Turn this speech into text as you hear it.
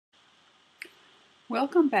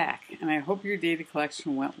Welcome back, and I hope your data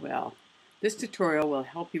collection went well. This tutorial will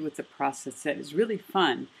help you with the process that is really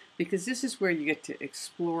fun because this is where you get to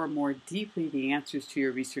explore more deeply the answers to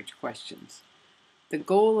your research questions. The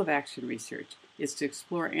goal of action research is to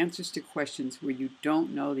explore answers to questions where you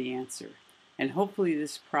don't know the answer, and hopefully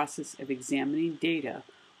this process of examining data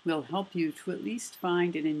will help you to at least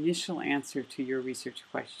find an initial answer to your research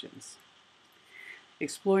questions.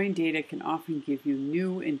 Exploring data can often give you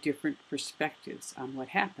new and different perspectives on what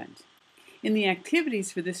happened. In the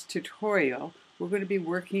activities for this tutorial, we're going to be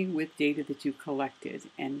working with data that you collected,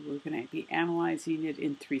 and we're going to be analyzing it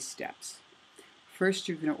in 3 steps. First,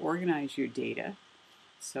 you're going to organize your data,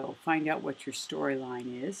 so find out what your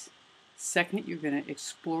storyline is. Second, you're going to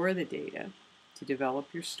explore the data to develop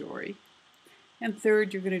your story. And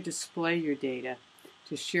third, you're going to display your data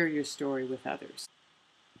to share your story with others.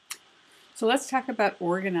 So let's talk about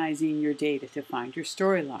organizing your data to find your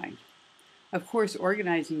storyline. Of course,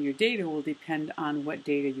 organizing your data will depend on what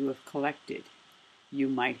data you have collected. You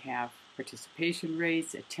might have participation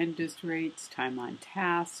rates, attendance rates, time on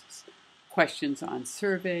tasks, questions on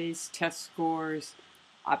surveys, test scores,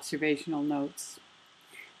 observational notes.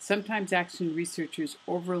 Sometimes action researchers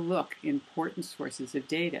overlook important sources of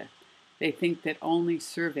data. They think that only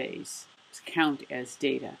surveys count as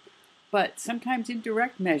data. But sometimes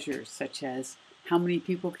indirect measures, such as how many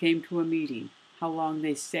people came to a meeting, how long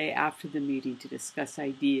they stay after the meeting to discuss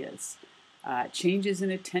ideas, changes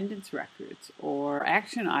in attendance records, or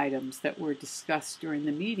action items that were discussed during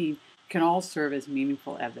the meeting can all serve as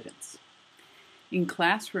meaningful evidence. In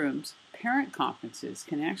classrooms, parent conferences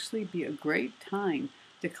can actually be a great time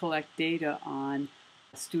to collect data on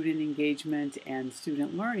student engagement and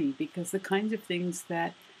student learning because the kinds of things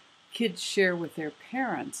that kids share with their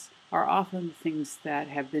parents are often the things that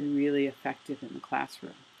have been really effective in the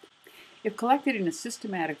classroom. If collected in a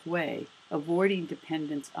systematic way, avoiding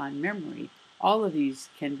dependence on memory, all of these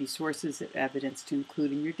can be sources of evidence to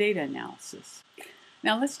include in your data analysis.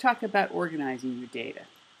 Now let's talk about organizing your data.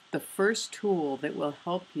 The first tool that will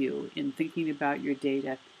help you in thinking about your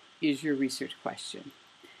data is your research question.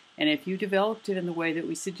 And if you developed it in the way that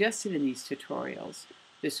we suggested in these tutorials,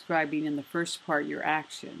 describing in the first part your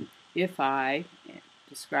action,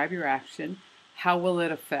 describe your action, how will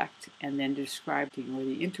it affect, and then describing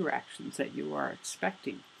the interactions that you are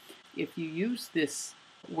expecting. If you use this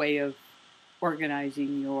way of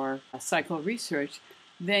organizing your cycle research,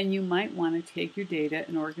 then you might want to take your data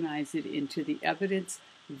and organize it into the evidence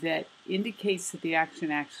that indicates that the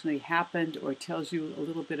action actually happened or tells you a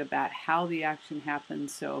little bit about how the action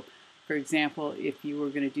happened. So, for example, if you were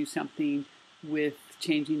going to do something with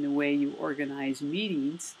changing the way you organize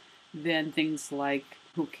meetings, then things like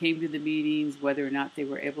who came to the meetings, whether or not they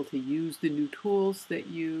were able to use the new tools that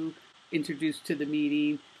you introduced to the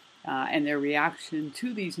meeting, and their reaction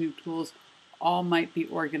to these new tools all might be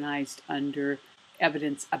organized under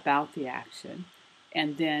evidence about the action.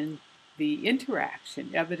 And then the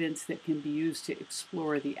interaction, evidence that can be used to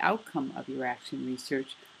explore the outcome of your action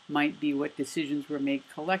research, might be what decisions were made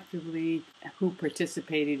collectively, who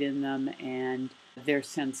participated in them, and their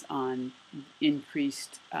sense on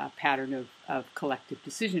increased pattern of collective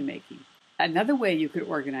decision making. Another way you could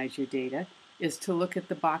organize your data is to look at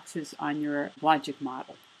the boxes on your logic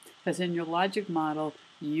model. Because in your logic model,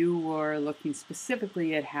 you were looking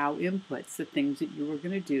specifically at how inputs, the things that you were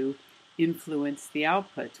going to do, influence the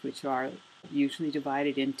outputs, which are usually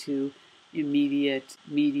divided into immediate,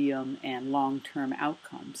 medium, and long-term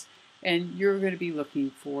outcomes. And you're going to be looking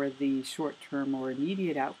for the short-term or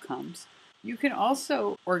immediate outcomes. You can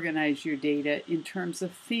also organize your data in terms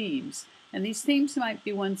of themes. And these themes might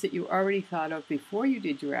be ones that you already thought of before you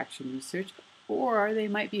did your action research, or they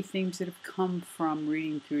might be themes that have come from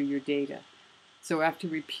reading through your data. So after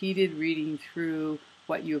repeated reading through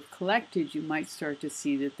what you have collected, you might start to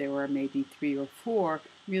see that there are maybe 3 or 4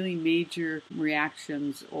 really major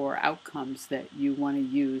reactions or outcomes that you want to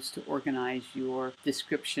use to organize your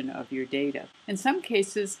description of your data. In some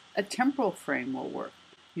cases, a temporal frame will work.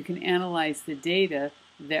 You can analyze the data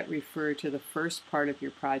that refer to the first part of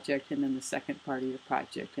your project and then the second part of your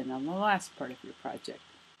project and then the last part of your project.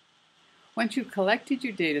 Once you've collected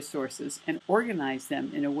your data sources and organized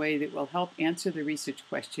them in a way that will help answer the research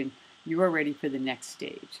question, you are ready for the next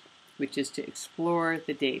stage, which is to explore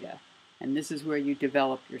the data. And this is where you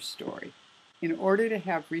develop your story. In order to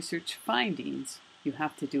have research findings, you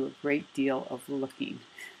have to do a great deal of looking.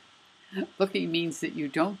 Looking means that you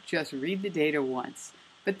don't just read the data once,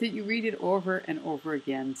 but that you read it over and over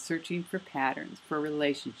again, searching for patterns, for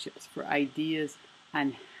relationships, for ideas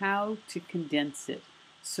on how to condense it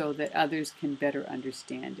so that others can better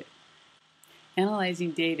understand it.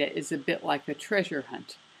 Analyzing data is a bit like a treasure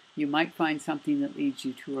hunt. You might find something that leads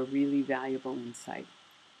you to a really valuable insight.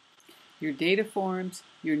 Your data forms,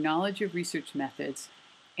 your knowledge of research methods,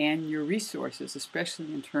 and your resources,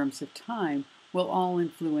 especially in terms of time, will all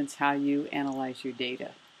influence how you analyze your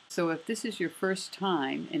data. So if this is your first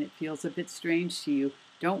time and it feels a bit strange to you,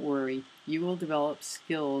 don't worry, you will develop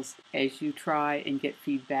skills as you try and get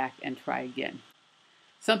feedback and try again.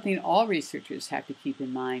 Something all researchers have to keep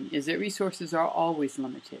in mind is that resources are always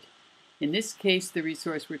limited. In this case, the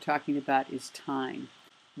resource we're talking about is time.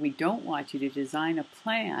 We don't want you to design a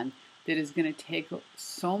plan that is going to take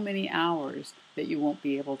so many hours that you won't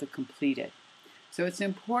be able to complete it. So it's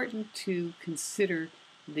important to consider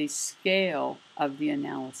the scale of the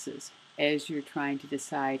analysis as you're trying to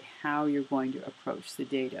decide how you're going to approach the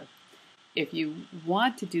data. If you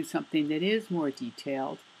want to do something that is more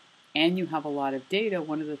detailed and you have a lot of data,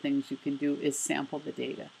 one of the things you can do is sample the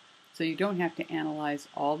data. So you don't have to analyze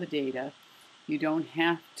all the data. You don't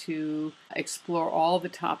have to explore all the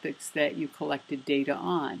topics that you collected data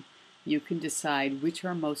on. You can decide which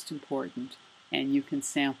are most important, and you can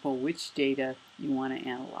sample which data you want to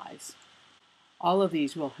analyze. All of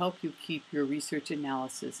these will help you keep your research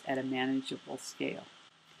analysis at a manageable scale.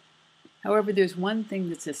 However, there's one thing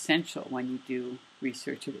that's essential when you do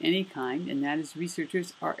research of any kind, and that is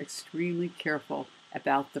researchers are extremely careful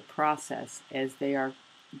about the process as they are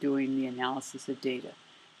doing the analysis of data.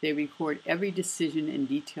 They record every decision and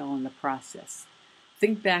detail in the process.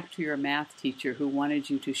 Think back to your math teacher who wanted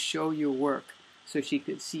you to show your work so she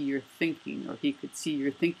could see your thinking, or he could see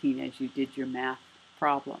your thinking as you did your math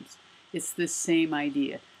problems. It's the same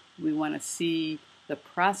idea. We want to see the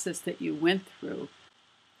process that you went through.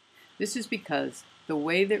 This is because the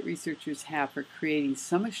way that researchers have for creating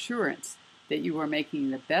some assurance that you are making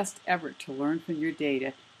the best effort to learn from your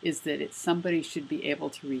data is that somebody should be able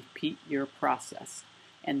to repeat your process,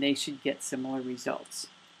 and they should get similar results.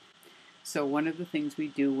 So one of the things we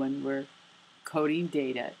do when we're coding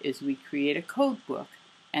data is we create a code book,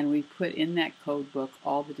 and we put in that code book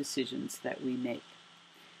all the decisions that we make.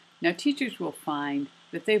 Now, teachers will find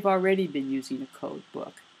that they've already been using a code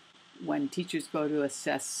book. When teachers go to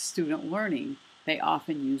assess student learning, they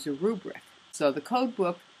often use a rubric. So the code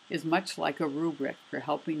book is much like a rubric for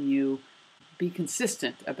helping you be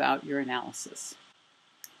consistent about your analysis.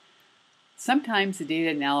 Sometimes the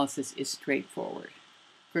data analysis is straightforward.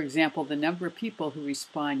 For example, the number of people who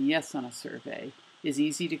respond yes on a survey is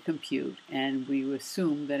easy to compute, and we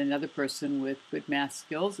assume that another person with good math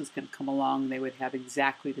skills is going to come along and they would have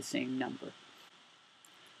exactly the same number.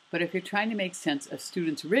 But if you're trying to make sense of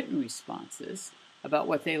students' written responses about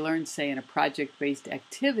what they learned, say, in a project-based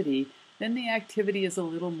activity, then the activity is a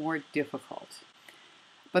little more difficult.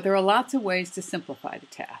 But there are lots of ways to simplify the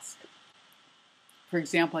task. For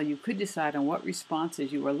example, you could decide on what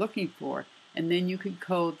responses you are looking for, and then you could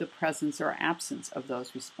code the presence or absence of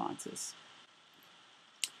those responses.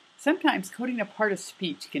 Sometimes coding a part of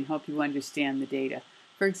speech can help you understand the data.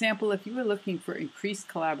 For example, if you were looking for increased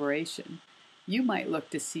collaboration, you might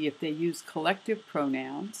look to see if they use collective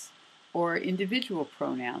pronouns or individual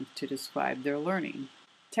pronouns to describe their learning.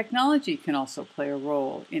 Technology can also play a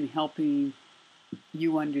role in helping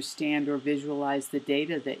you understand or visualize the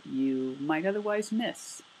data that you might otherwise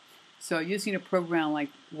miss. So using a program like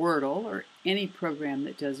Wordle or any program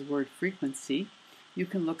that does word frequency, you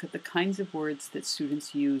can look at the kinds of words that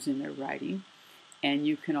students use in their writing, and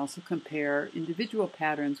you can also compare individual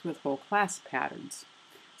patterns with whole class patterns.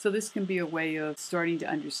 So this can be a way of starting to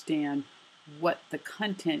understand what the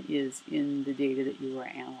content is in the data that you are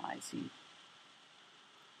analyzing.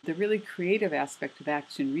 The really creative aspect of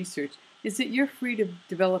action research is that you're free to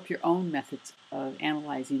develop your own methods of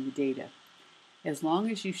analyzing the data. As long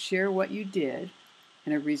as you share what you did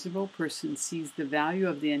and a reasonable person sees the value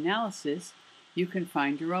of the analysis, you can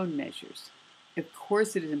find your own measures. Of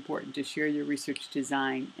course, it is important to share your research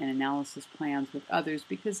design and analysis plans with others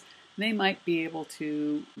because they might be able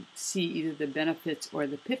to see either the benefits or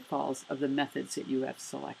the pitfalls of the methods that you have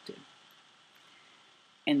selected.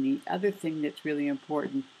 And the other thing that's really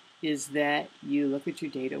important is that you look at your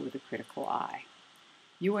data with a critical eye.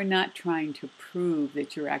 You are not trying to prove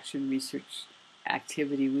that your action research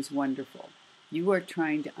activity was wonderful. You are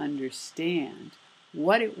trying to understand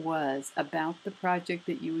what it was about the project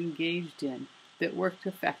that you engaged in that worked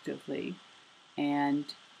effectively, and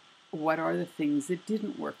what are the things that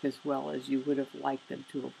didn't work as well as you would have liked them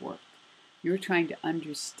to have worked. You're trying to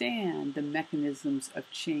understand the mechanisms of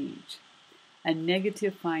change. A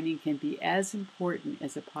negative finding can be as important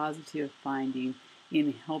as a positive finding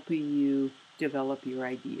in helping you develop your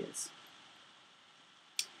ideas.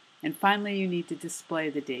 And finally, you need to display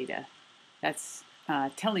the data. That's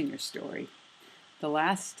telling your story. The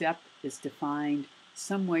last step is to find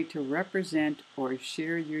some way to represent or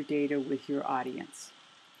share your data with your audience.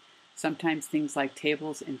 Sometimes things like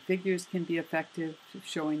tables and figures can be effective for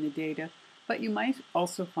showing the data, but you might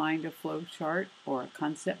also find a flow chart or a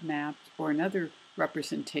concept map or another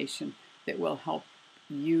representation that will help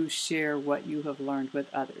you share what you have learned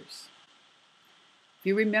with others. If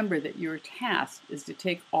you remember that your task is to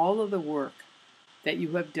take all of the work that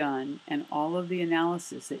you have done and all of the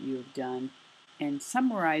analysis that you have done and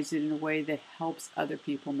summarize it in a way that helps other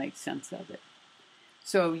people make sense of it.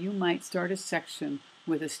 So you might start a section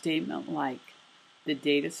with a statement like, "The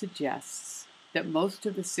data suggests that most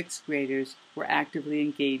of the sixth graders were actively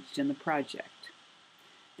engaged in the project."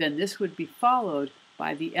 Then this would be followed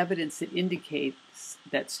by the evidence that indicates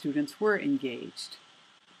that students were engaged.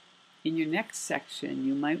 In your next section,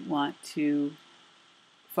 you might want to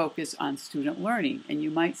focus on student learning, and you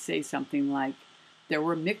might say something like, "There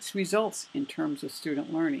were mixed results in terms of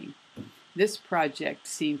student learning. This project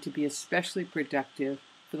seemed to be especially productive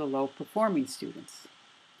for the low-performing students."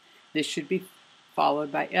 This should be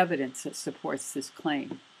followed by evidence that supports this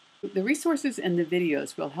claim. The resources and the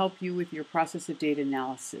videos will help you with your process of data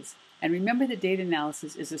analysis. And remember that data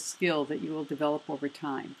analysis is a skill that you will develop over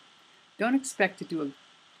time. Don't expect to do a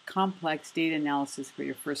complex data analysis for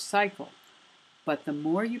your first cycle. But the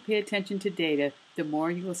more you pay attention to data, the more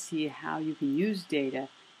you will see how you can use data,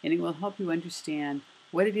 and it will help you understand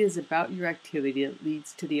what it is about your activity that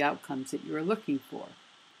leads to the outcomes that you are looking for.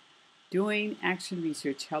 Doing action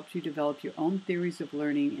research helps you develop your own theories of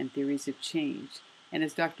learning and theories of change. And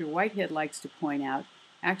as Dr. Whitehead likes to point out,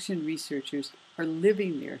 action researchers are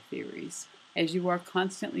living their theories as you are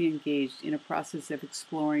constantly engaged in a process of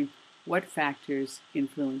exploring what factors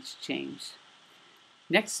influence change.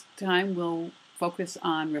 Next time we'll focus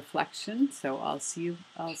on reflection, so I'll see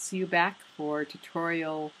you back for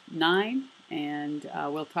tutorial 9, and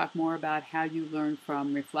we'll talk more about how you learn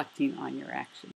from reflecting on your action.